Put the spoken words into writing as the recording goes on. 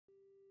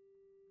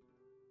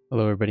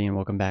Hello everybody and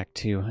welcome back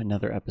to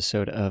another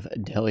episode of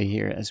Delhi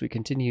here as we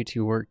continue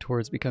to work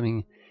towards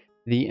becoming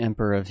the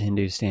Emperor of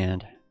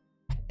Hindustan.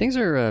 Things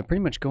are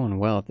pretty much going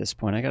well at this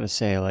point. I gotta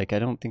say, I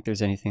don't think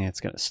there's anything that's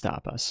gonna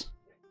stop us.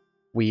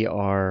 We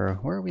are,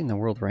 where are we in the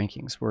world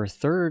rankings? We're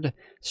third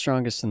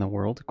strongest in the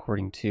world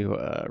according to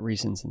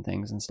reasons and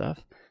things and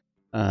stuff.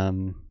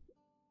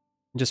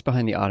 Just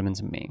behind the Ottomans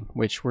and Ming,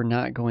 which we're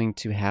not going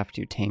to have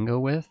to tango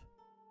with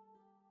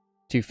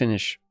to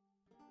finish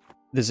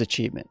this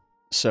achievement.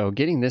 So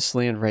getting this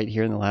land right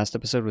here in the last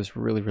episode was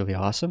really, really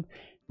awesome.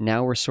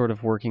 Now we're sort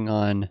of working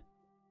on,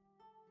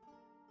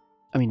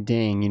 I mean,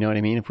 dang, you know what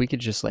I mean? If we could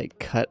just like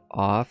cut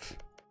off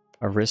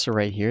Orissa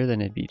right here, then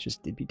it'd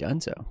be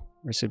done so.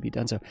 Orissa would be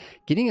done so.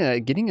 Getting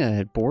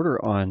a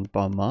border on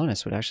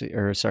Balmanis would actually,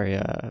 or sorry,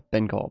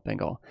 Bengal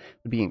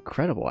would be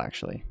incredible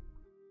actually.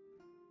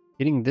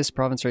 Getting this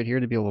province right here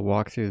to be able to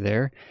walk through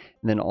there,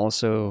 and then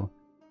also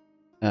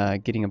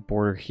getting a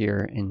border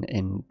here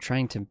and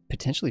trying to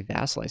potentially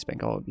vassalize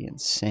Bengal would be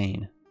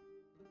insane.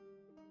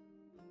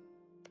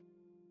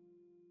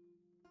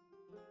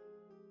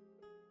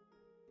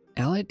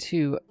 Allied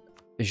to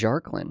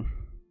Jharkhand.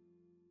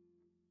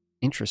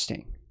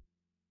 Interesting.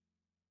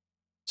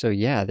 So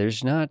yeah,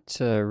 there's not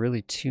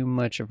really too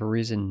much of a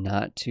reason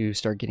not to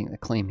start getting the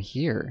claim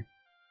here,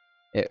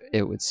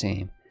 it would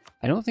seem.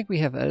 I don't think we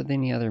have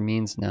any other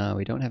means now.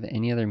 We don't have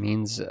any other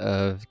means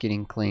of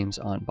getting claims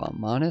on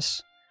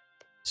Balmanis.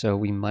 So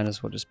we might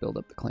as well just build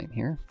up the claim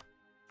here.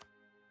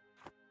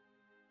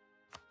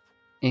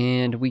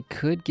 And we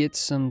could get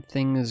some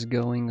things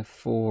going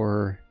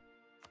for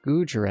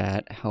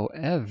Gujarat.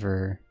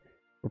 However,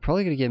 we're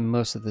probably going to get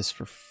most of this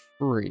for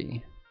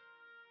free.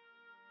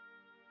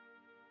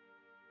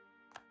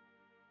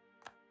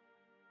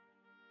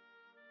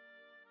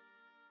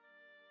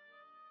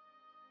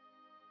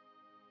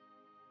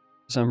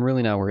 So I'm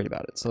really not worried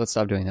about it. So let's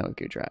stop doing that with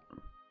Gujarat.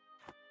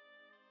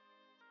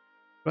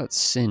 What about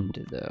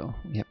Sindh, though?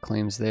 We have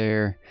claims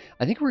there.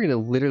 I think we're going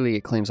to literally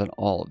get claims on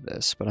all of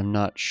this, but I'm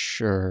not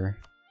sure.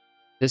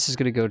 This is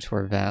going to go to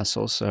our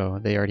vassal, so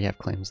they already have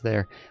claims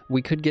there.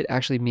 We could get,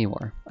 actually,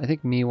 Mewar. I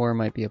think Mewar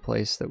might be a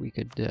place that we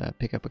could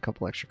pick up a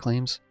couple extra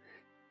claims.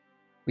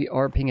 We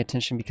are paying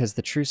attention because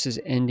the truce is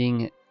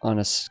ending on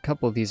a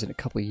couple of these in a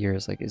couple of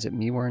years. Like, is it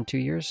Mewar in 2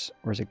 years?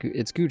 Or is it,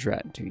 it's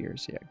Gujarat in 2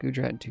 years. Yeah,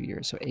 Gujarat in 2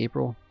 years. So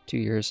April, 2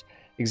 years.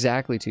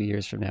 Exactly 2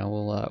 years from now,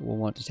 we'll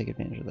want to take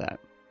advantage of that.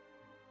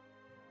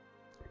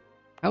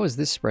 How is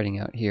this spreading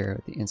out here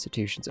at the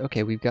institutions?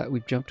 Okay, we've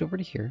jumped over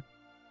to here.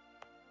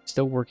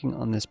 Still working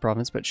on this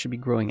province, but it should be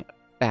growing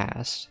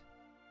fast.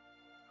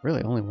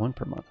 Really, only one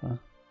per month, huh?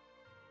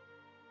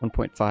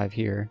 1.5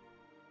 here.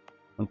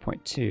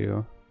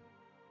 1.2.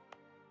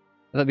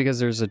 I thought because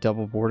there's a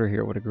double border here,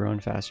 it would have grown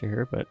faster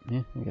here, but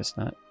yeah, I guess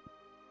not.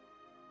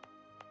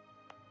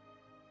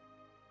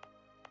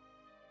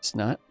 It's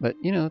not, but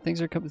you know,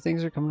 things are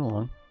coming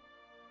along.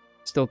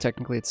 Still,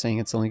 technically, it's saying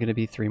it's only going to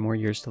be 3 more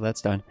years till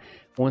that's done.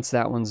 Once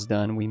that one's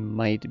done, we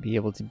might be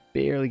able to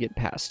barely get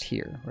past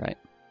here, right?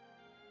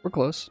 We're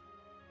close.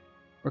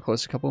 We're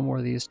close. A couple more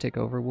of these take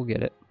over, we'll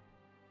get it.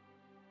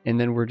 And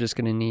then we're just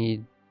going to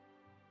need,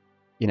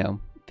 you know,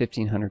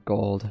 1,500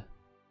 gold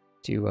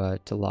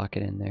to lock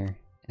it in there.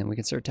 And we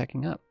can start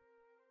teching up.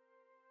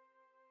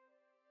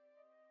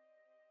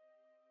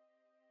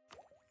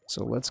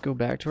 So let's go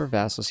back to our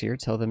vassals here.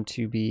 Tell them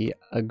to be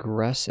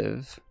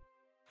aggressive.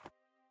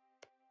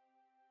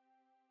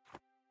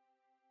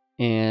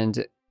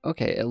 And,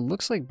 okay, it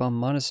looks like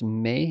Balmanis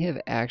may have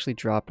actually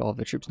dropped all of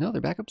the troops. No, they're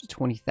back up to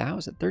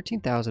 20,000.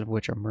 13,000 of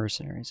which are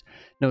mercenaries.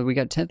 No, we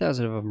got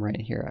 10,000 of them right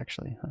here,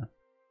 actually, huh?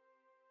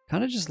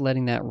 Kind of just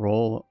letting that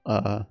roll,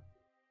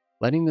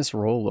 letting this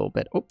roll a little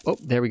bit. Oh,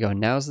 there we go.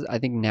 I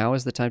think now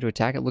is the time to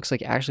attack. It looks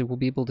like actually we'll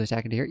be able to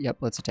attack it here. Yep,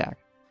 let's attack.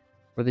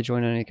 Or they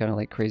join any kind of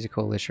like crazy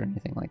coalition or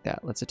anything like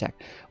that. Let's attack.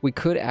 We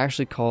could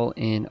actually call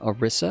in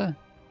Orissa,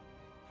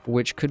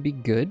 which could be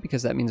good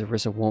because that means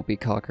Orissa won't be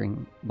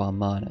conquering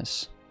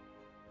Balmanis.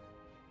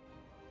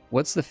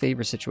 What's the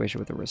favor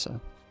situation with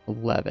Orissa?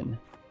 11.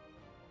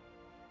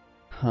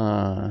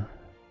 Huh.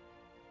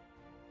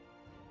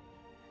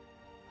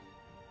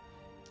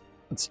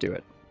 Let's do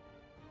it.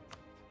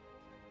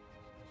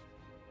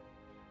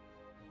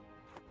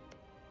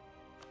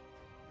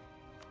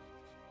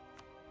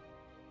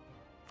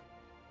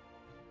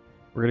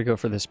 We're going to go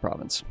for this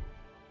province.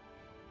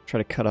 Try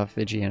to cut off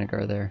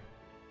Vijayanagar there.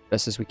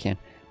 Best as we can.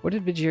 What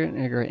did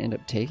Vijayanagar end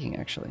up taking,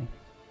 actually?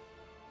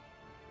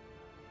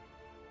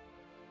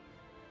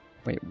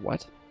 Wait,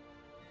 what?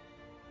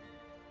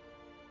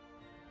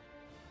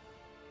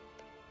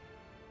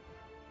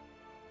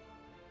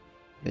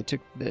 They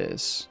took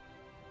this.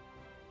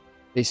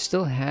 They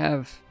still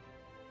have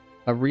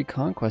a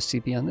reconquest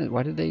CP on this.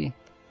 Why did they...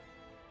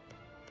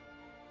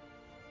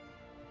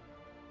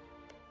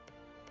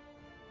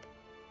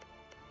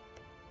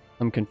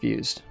 I'm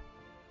confused.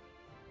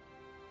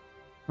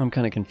 I'm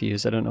kind of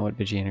confused. I don't know what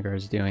Vijayanagar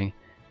is doing.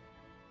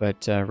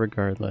 But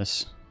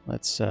regardless,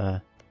 let's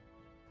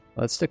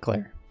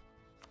declare.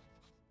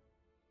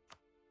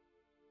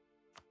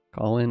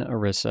 Call in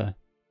Orissa.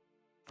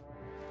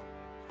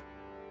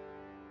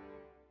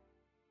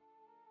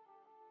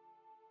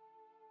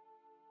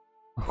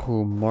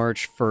 Oh,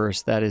 March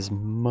 1st. That is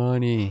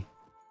money.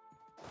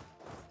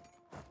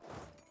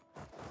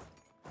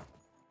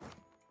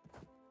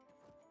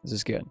 This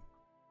is good.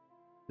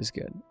 This is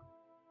good.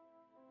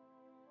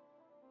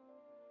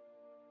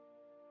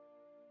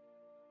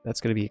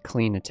 That's going to be a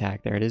clean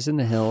attack there. It is in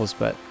the hills,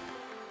 but...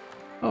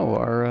 Oh,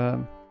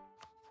 our...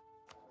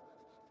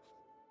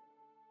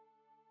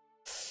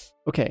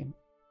 Okay.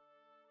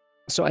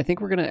 So I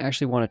think we're going to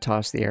actually want to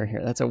toss the air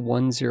here. That's a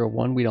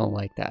 1-0-1. We don't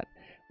like that.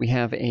 We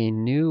have a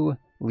new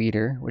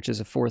leader, which is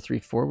a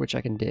 4-3-4, which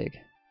I can dig.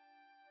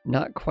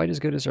 Not quite as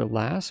good as our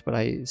last, but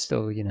I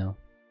still, you know...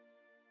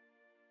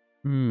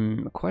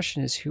 The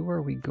question is, who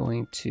are we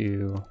going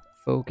to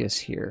focus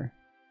here?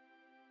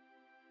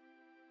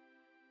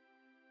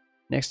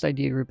 Next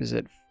idea group is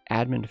at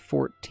admin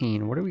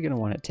 14. What are we going to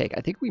want to take?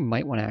 I think we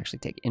might want to actually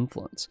take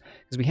influence,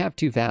 because we have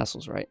 2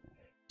 vassals, right?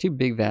 2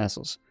 big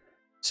vassals.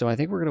 So I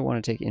think we're going to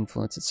want to take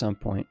influence at some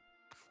point.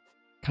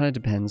 Kind of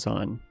depends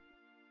on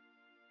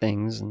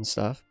things and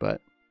stuff,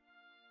 but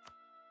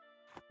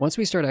once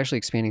we start actually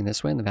expanding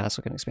this way, and the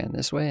vassal can expand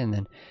this way, and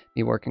then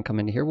Miwar can come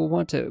into here, we'll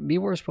want to...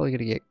 Miwar is probably going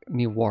to get...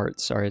 Miwart,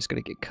 sorry, is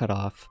going to get cut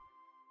off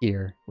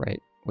here,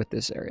 right, with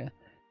this area.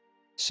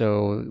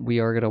 So we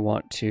are going to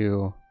want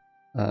to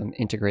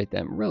integrate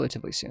them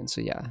relatively soon,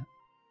 so yeah.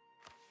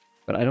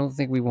 But I don't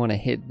think we want to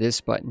hit this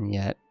button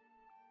yet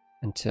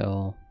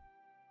until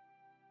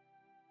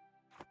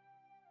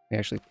we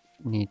actually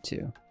need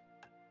to.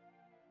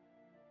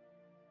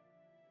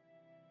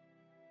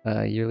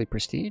 Yearly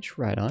prestige,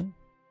 right on.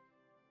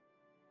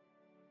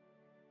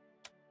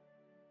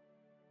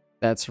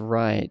 That's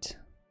right.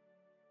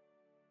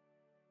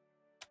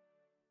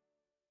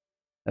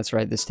 That's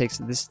right. This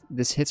takes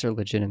this hits our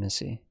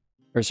legitimacy,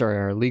 or sorry,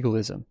 our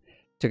legalism.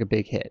 Took a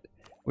big hit,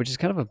 which is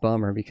kind of a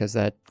bummer because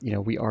that, you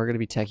know, we are going to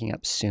be teching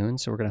up soon,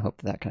 so we're going to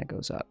hope that that kind of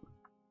goes up.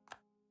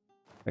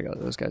 There we go.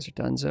 Those guys are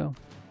donezo.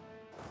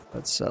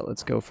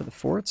 Let's go for the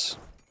forts.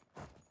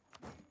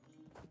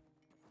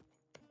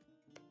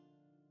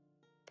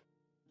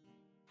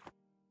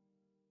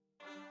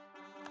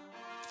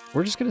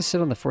 We're just going to sit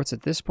on the forts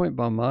at this point.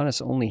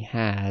 Balmanis only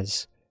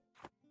has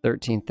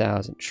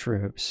 13,000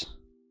 troops.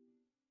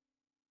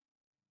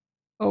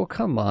 Oh,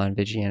 come on,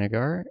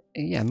 Vijayanagar.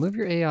 Yeah, move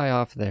your AI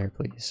off there,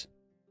 please.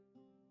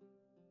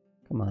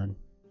 Come on.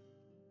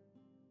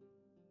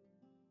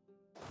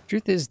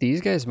 Truth is,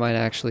 these guys might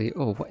actually...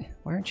 Oh, why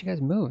aren't you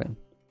guys moving?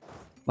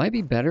 Might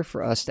be better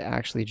for us to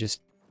actually just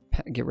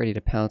get ready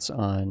to pounce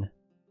on...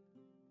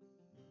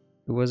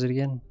 Who was it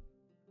again?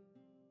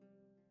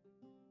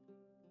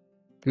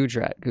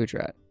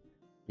 Gujarat.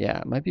 Yeah,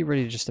 it might be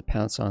ready just to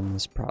pounce on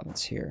this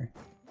province here.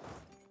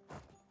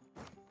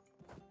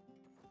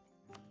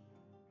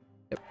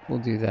 Yep, we'll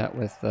do that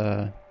with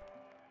the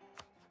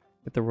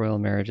royal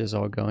marriages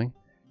all going.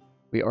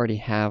 We already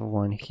have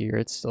one here.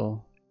 It's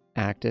still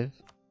active.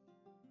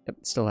 Yep,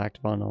 it's still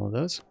active on all of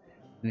those.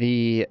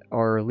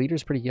 Our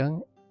leader's pretty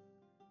young.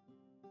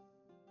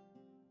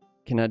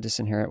 Cannot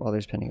disinherit while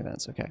there's pending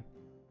events. Okay.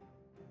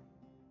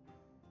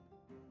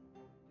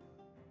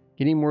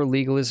 Getting more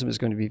legalism is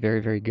going to be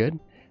very, very good.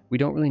 We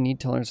don't really need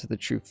tolerance of the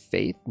true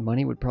faith.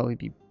 Money would probably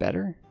be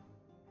better.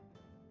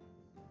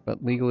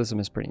 But legalism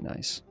is pretty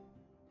nice.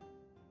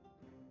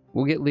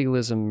 We'll get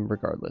legalism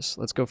regardless.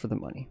 Let's go for the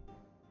money.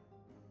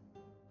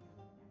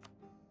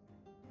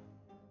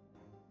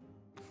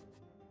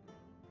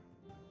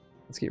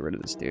 Let's get rid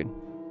of this dude.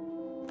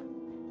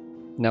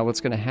 Now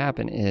what's going to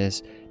happen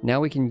is,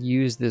 now we can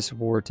use this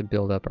war to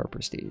build up our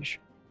prestige.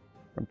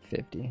 From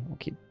 50. We'll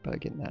keep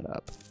getting that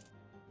up.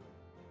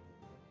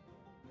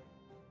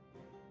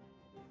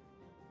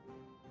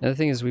 Another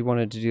thing is we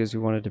wanted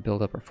to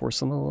build up our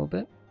force limit a little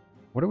bit.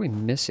 What are we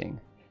missing?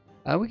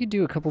 We could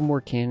do a couple more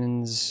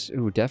cannons.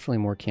 Ooh, definitely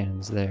more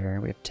cannons there.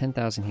 We have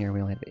 10,000 here.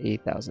 We only have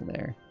 8,000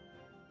 there.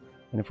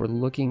 And if we're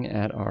looking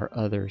at our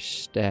other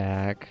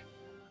stack,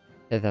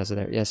 10,000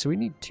 there. Yeah, so we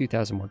need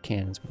 2,000 more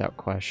cannons without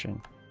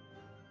question.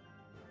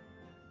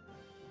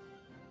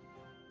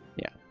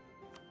 Yeah.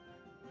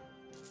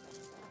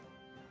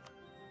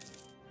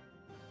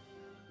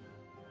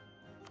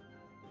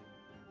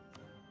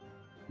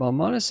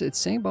 Balmanis, it's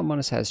saying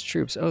Balmanis has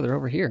troops. Oh, they're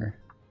over here.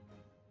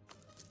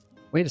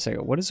 Wait a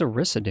second, what is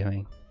Orissa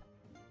doing?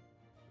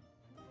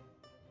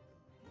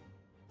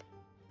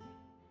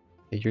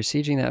 Okay, you're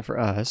sieging that for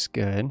us.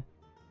 Good.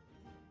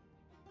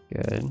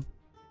 Good.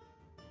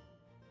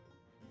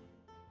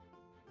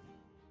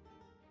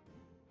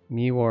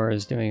 Miwar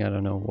is doing I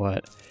don't know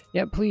what.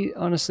 Yeah, please,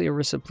 honestly,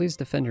 Orissa, please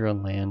defend your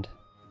own land.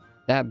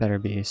 That better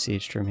be a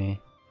siege for me.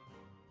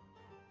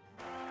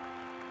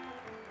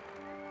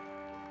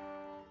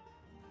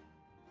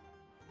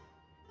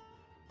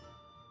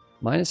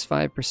 Minus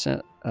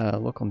 5%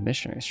 local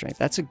missionary strength.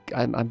 That's a...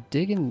 I'm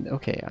digging...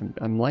 Okay,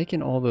 I'm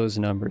liking all those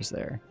numbers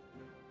there.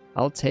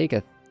 I'll take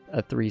a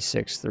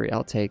 363.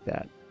 I'll take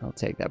that. I'll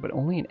take that. But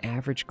only an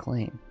average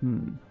claim.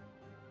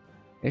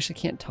 I actually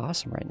can't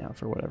toss him right now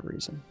for whatever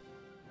reason.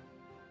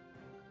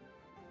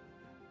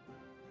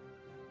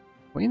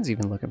 Queen's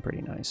even looking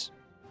pretty nice.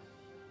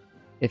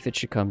 If it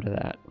should come to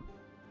that.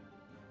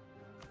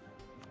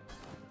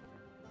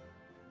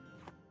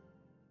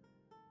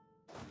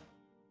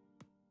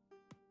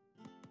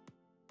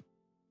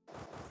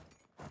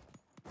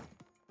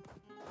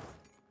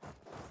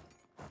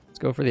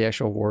 go for the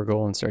actual war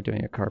goal and start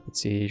doing a carpet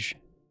siege.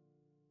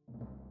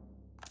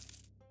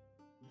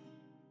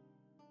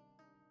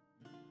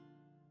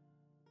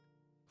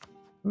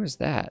 Who is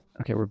that?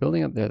 Okay, we're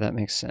building up there. That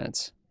makes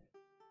sense.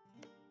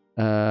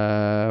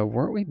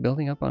 Weren't we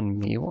building up on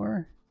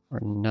Miwar? Or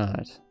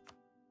not?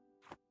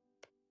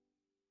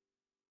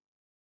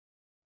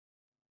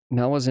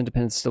 Malwa's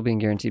independence still being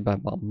guaranteed by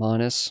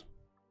Balmanis.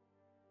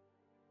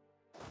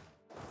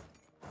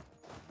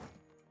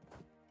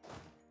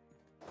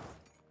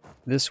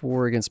 This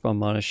war against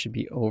Balmanis should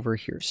be over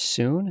here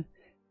soon.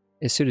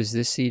 As soon as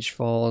this siege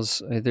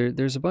falls,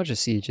 there's a bunch of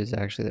sieges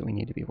actually that we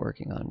need to be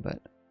working on, but...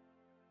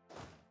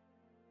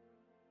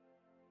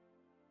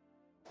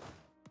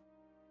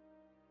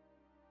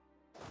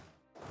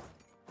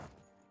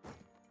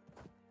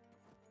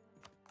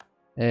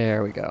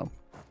 There we go.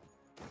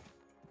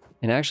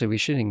 And actually, we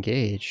should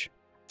engage.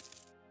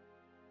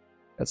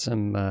 Got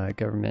some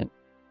government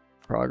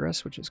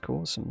progress, which is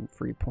cool. Some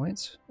free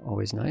points.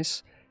 Always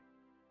nice.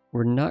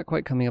 We're not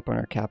quite coming up on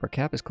our cap. Our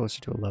cap is closer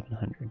to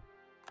 1100.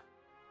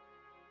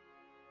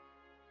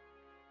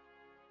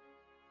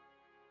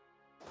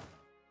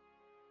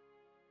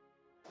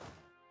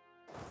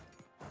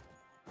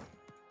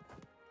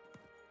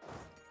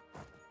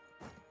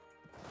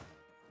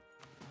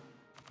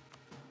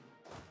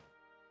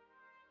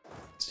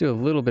 Let's do a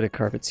little bit of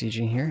carpet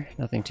sieging here.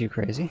 Nothing too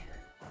crazy.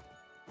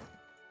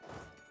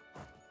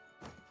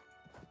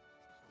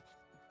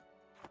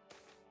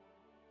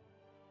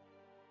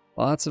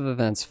 Lots of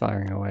events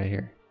firing away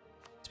here.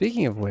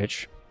 Speaking of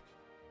which,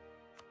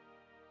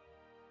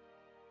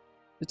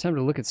 it's time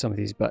to look at some of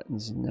these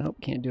buttons. Nope,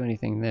 can't do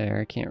anything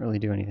there. Can't really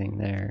do anything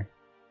there.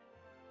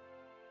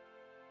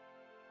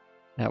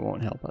 That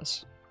won't help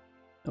us.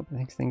 Nope, I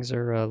think things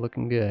are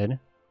looking good.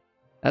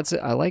 That's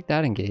it. I like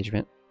that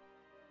engagement.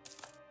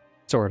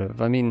 Sort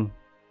of. I mean,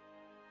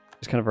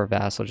 it's kind of our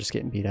vassal just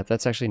getting beat up.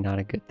 That's actually not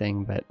a good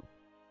thing, but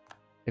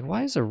like,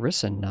 why is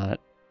Arissa not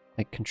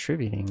like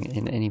contributing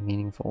in any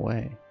meaningful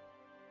way?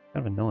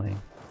 Kind of annoying.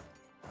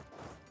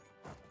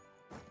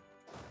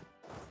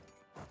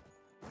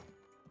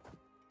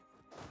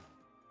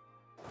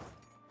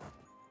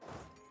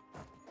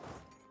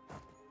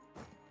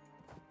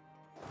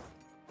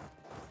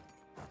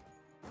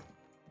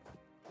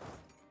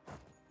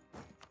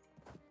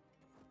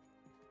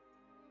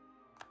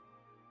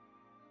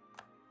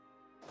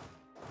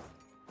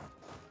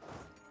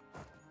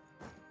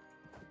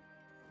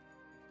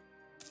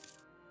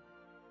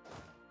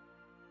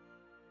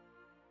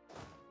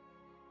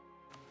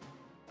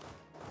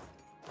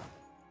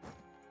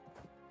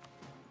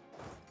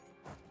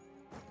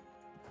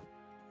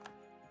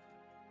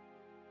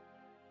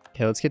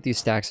 Okay, let's get these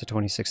stacks of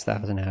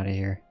 26,000 out of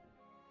here.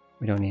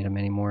 We don't need them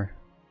anymore.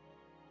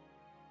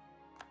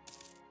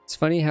 It's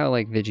funny how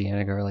like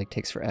Vijayanagara like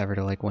takes forever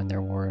to like win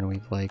their war, and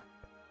we've like,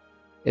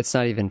 it's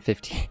not even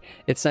 50,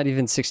 it's not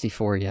even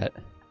 64 yet.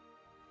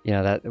 You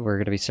know, that we're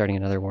gonna be starting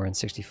another war in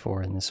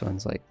 64, and this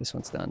one's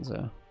done.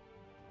 So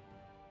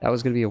that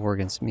was gonna be a war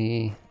against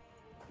me.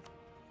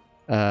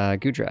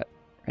 Gujarat,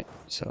 right?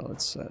 So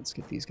let's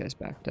get these guys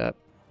backed up.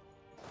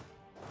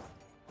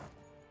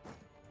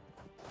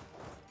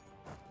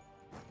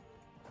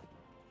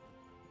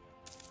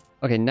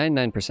 Okay,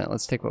 99%.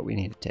 Let's take what we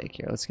need to take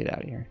here. Let's get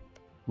out of here.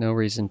 No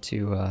reason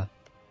to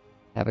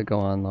have it go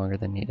on longer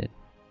than needed.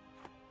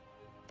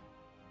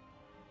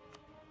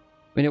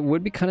 I mean, it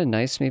would be kind of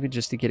nice maybe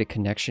just to get a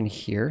connection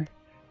here.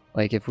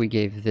 Like if we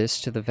gave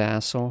this to the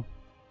vassal.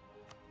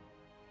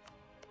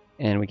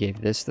 And we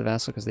gave this to the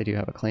vassal because they do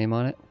have a claim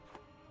on it.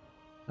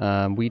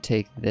 We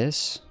take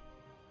this.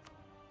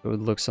 It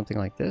would look something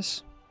like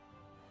this.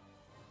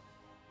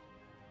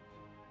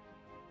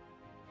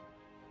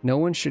 No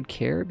one should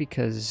care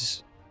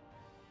because...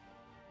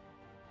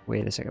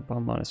 Wait a second,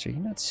 Balmanis, are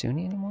you not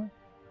Sunni anymore?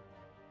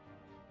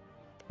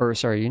 Or,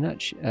 sorry, you're not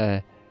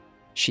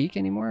Sheikh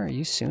anymore? Are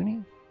you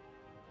Sunni?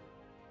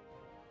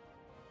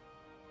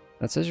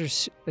 That says you're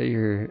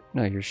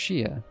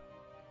Shia.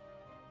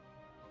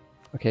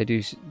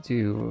 Okay,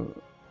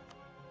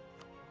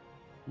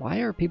 why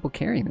are people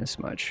caring this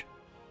much?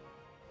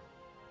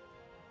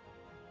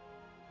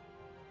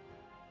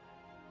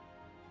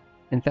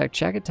 In fact,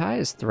 Chagatai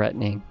is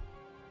threatening.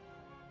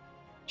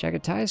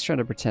 Chagatai is trying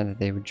to pretend that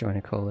they would join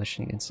a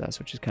coalition against us,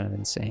 which is kind of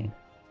insane.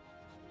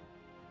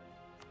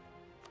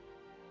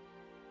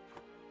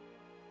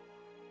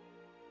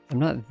 I'm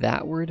not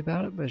that worried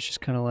about it, but it's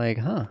just kind of like,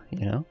 huh,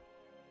 you know?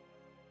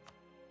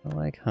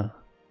 Like, huh.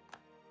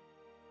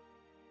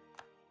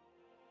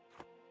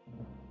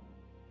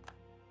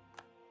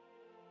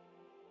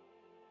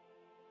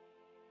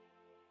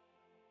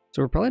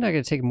 So we're probably not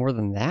going to take more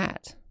than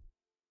that.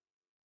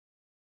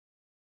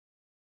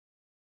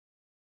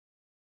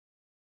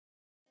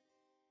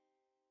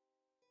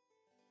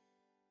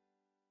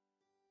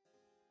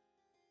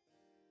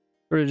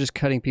 Sort of just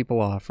cutting people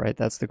off, right?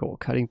 That's the goal,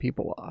 cutting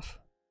people off.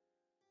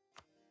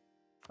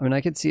 I mean, I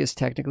could see us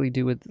technically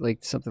do it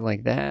like something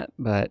like that,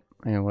 but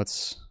you know,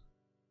 what's...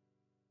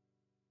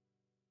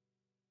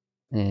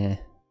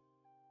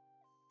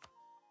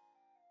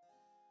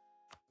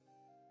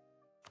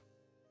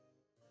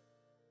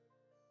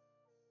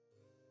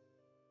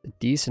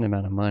 decent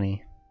amount of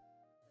money.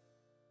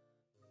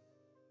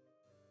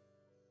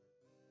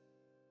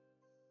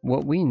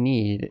 What we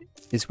need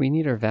is we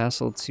need our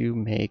vassal to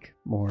make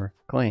more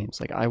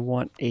claims. Like, I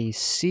want a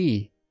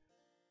sea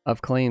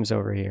of claims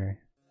over here.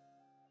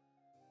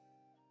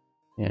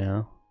 You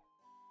know?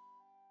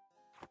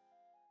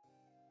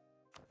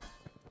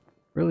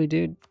 Really,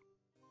 dude?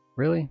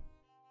 Really?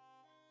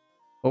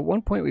 Well, at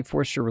one point we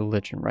forced your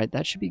religion, right?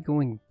 That should be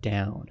going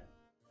down.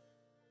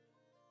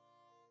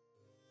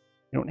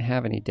 You don't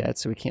have any debt,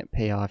 so we can't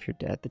pay off your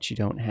debt that you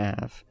don't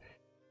have.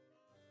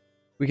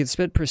 We could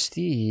spend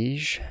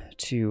prestige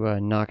to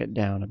knock it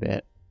down a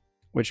bit,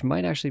 which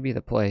might actually be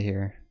the play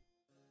here.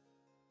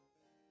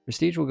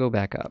 Prestige will go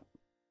back up.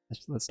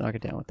 Let's knock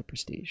it down with the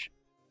prestige.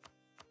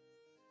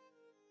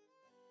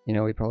 You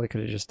know, we probably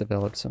could have just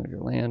developed some of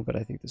your land, but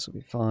I think this will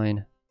be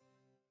fine.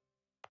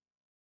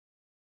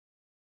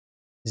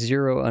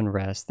 0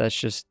 unrest. That's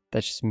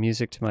just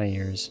music to my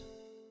ears.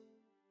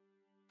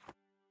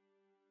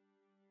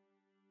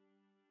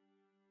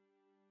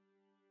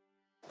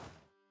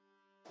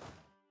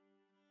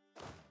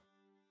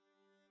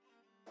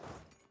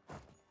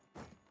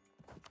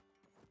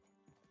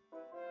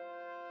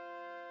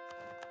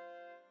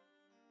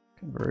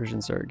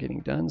 Conversions are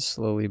getting done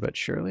slowly but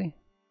surely.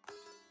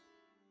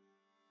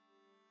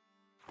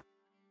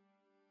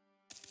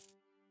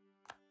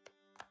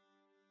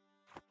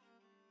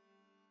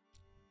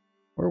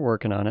 We're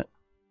working on it.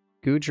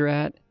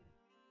 Gujarat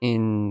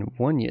in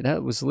 1 year.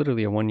 That was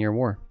literally a 1-year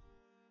war.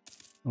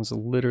 It was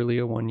literally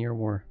a 1-year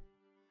war.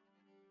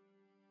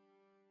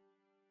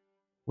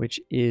 Which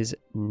is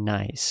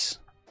nice.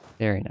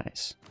 Very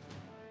nice.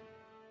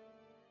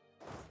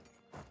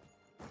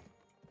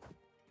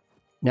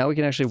 Now we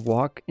can actually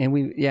walk,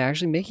 and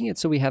actually making it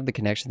so we have the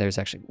connection there is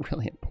actually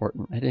really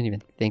important. I didn't even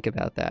think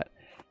about that.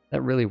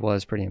 That really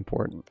was pretty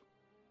important.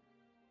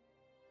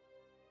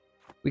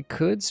 We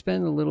could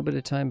spend a little bit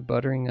of time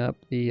buttering up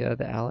the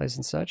allies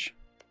and such.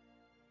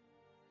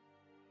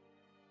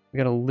 We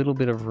got a little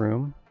bit of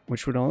room,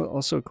 which would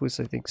also include,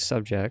 I think,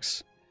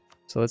 subjects.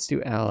 So let's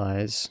do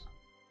allies.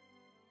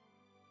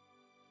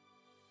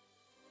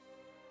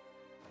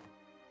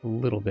 A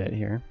little bit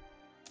here.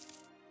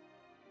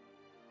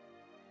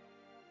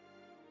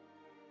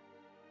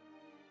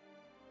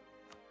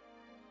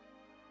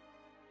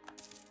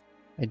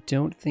 I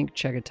don't think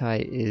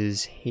Chagatai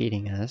is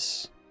hating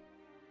us.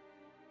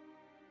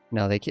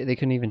 No, they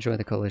couldn't even join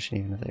the coalition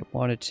even if they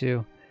wanted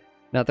to.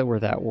 Not that we're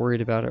that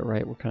worried about it,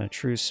 right? We're kind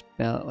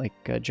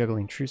of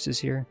juggling truces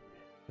here,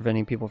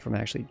 preventing people from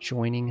actually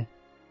joining.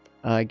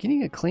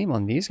 Getting a claim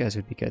on these guys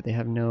would be good. They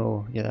have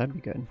no... Yeah, that'd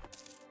be good.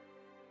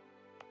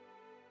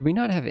 Do we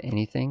not have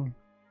anything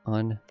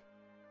on...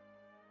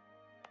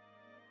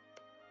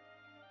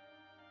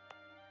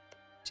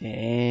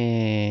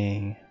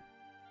 Dang.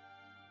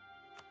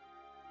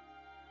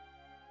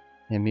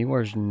 And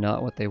Miwar's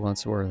not what they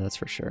once were, that's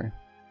for sure.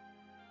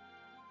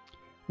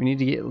 We need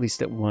to get at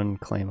least at 1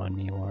 claim on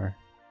Miwar.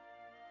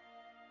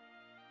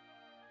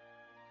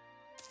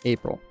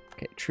 April.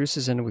 Okay, truce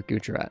is ended with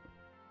Gujarat.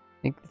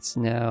 I think it's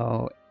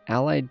now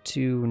allied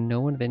to no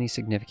one of any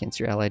significance.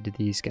 You're allied to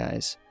these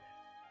guys.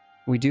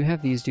 We do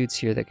have these dudes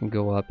here that can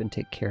go up and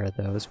take care of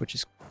those, which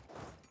is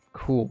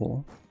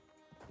cool.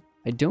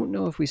 I don't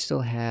know if we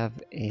still have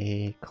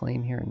a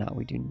claim here or not.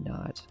 We do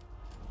not.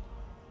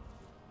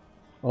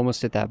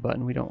 Almost hit that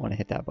button. We don't want to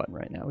hit that button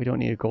right now. We don't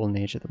need a golden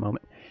age at the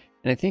moment.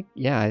 And I think,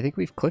 yeah, I think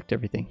we've clicked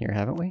everything here,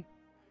 haven't we?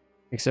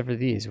 Except for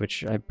these,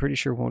 which I'm pretty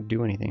sure won't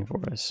do anything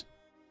for us.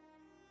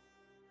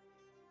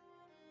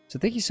 So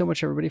thank you so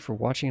much, everybody, for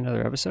watching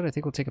another episode. I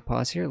think we'll take a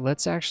pause here.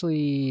 Let's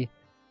click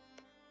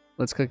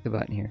the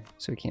button here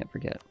so we can't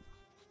forget.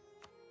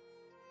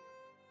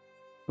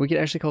 We could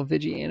actually call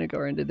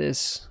Vijayanagara into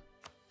this.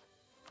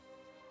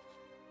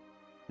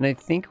 And I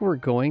think we're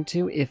going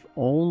to, if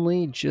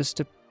only just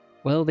to...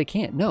 Well, they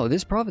can't. No,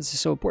 this province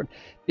is so important.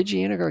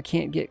 Vijayanagara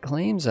can't get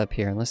claims up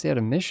here unless they had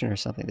a mission or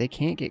something. They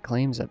can't get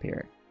claims up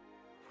here.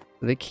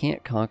 So they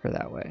can't conquer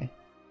that way.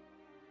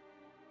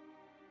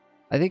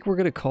 I think we're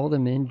going to call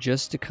them in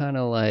just to kind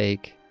of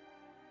like...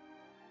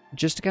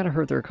 Just to kind of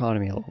hurt their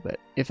economy a little bit.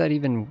 If that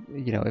even,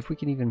 you know, if we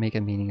can even make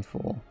a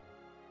meaningful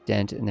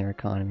dent in their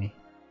economy.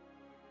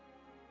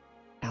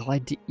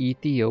 Allied to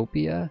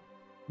Ethiopia?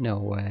 No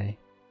way.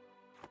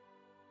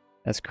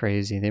 That's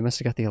crazy. They must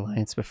have got the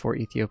alliance before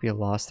Ethiopia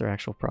lost their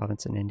actual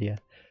province in India.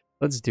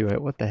 Let's do it.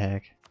 What the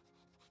heck?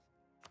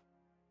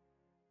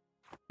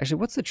 Actually,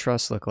 what's the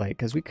trust look like?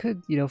 Because we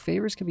could, you know,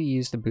 favors can be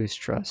used to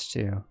boost trust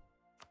too.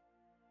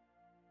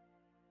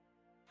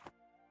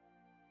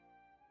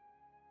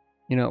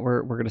 You know,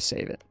 we're going to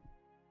save it.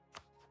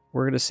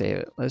 We're going to save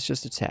it. Let's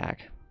just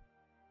attack.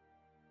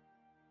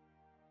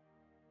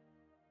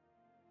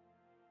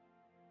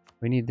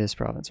 We need this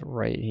province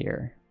right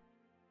here.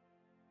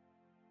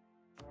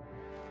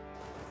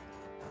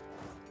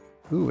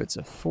 Ooh, it's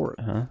a fort,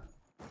 huh?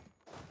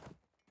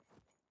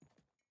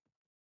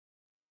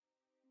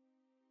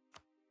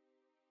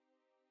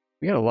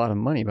 We got a lot of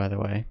money, by the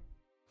way.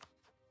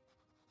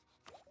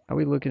 How are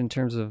we looking in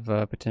terms of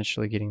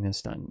potentially getting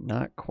this done?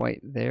 Not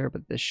quite there,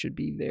 but this should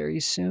be very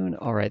soon.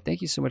 All right,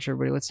 thank you so much,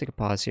 everybody. Let's take a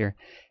pause here,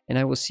 and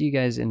I will see you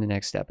guys in the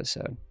next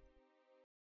episode.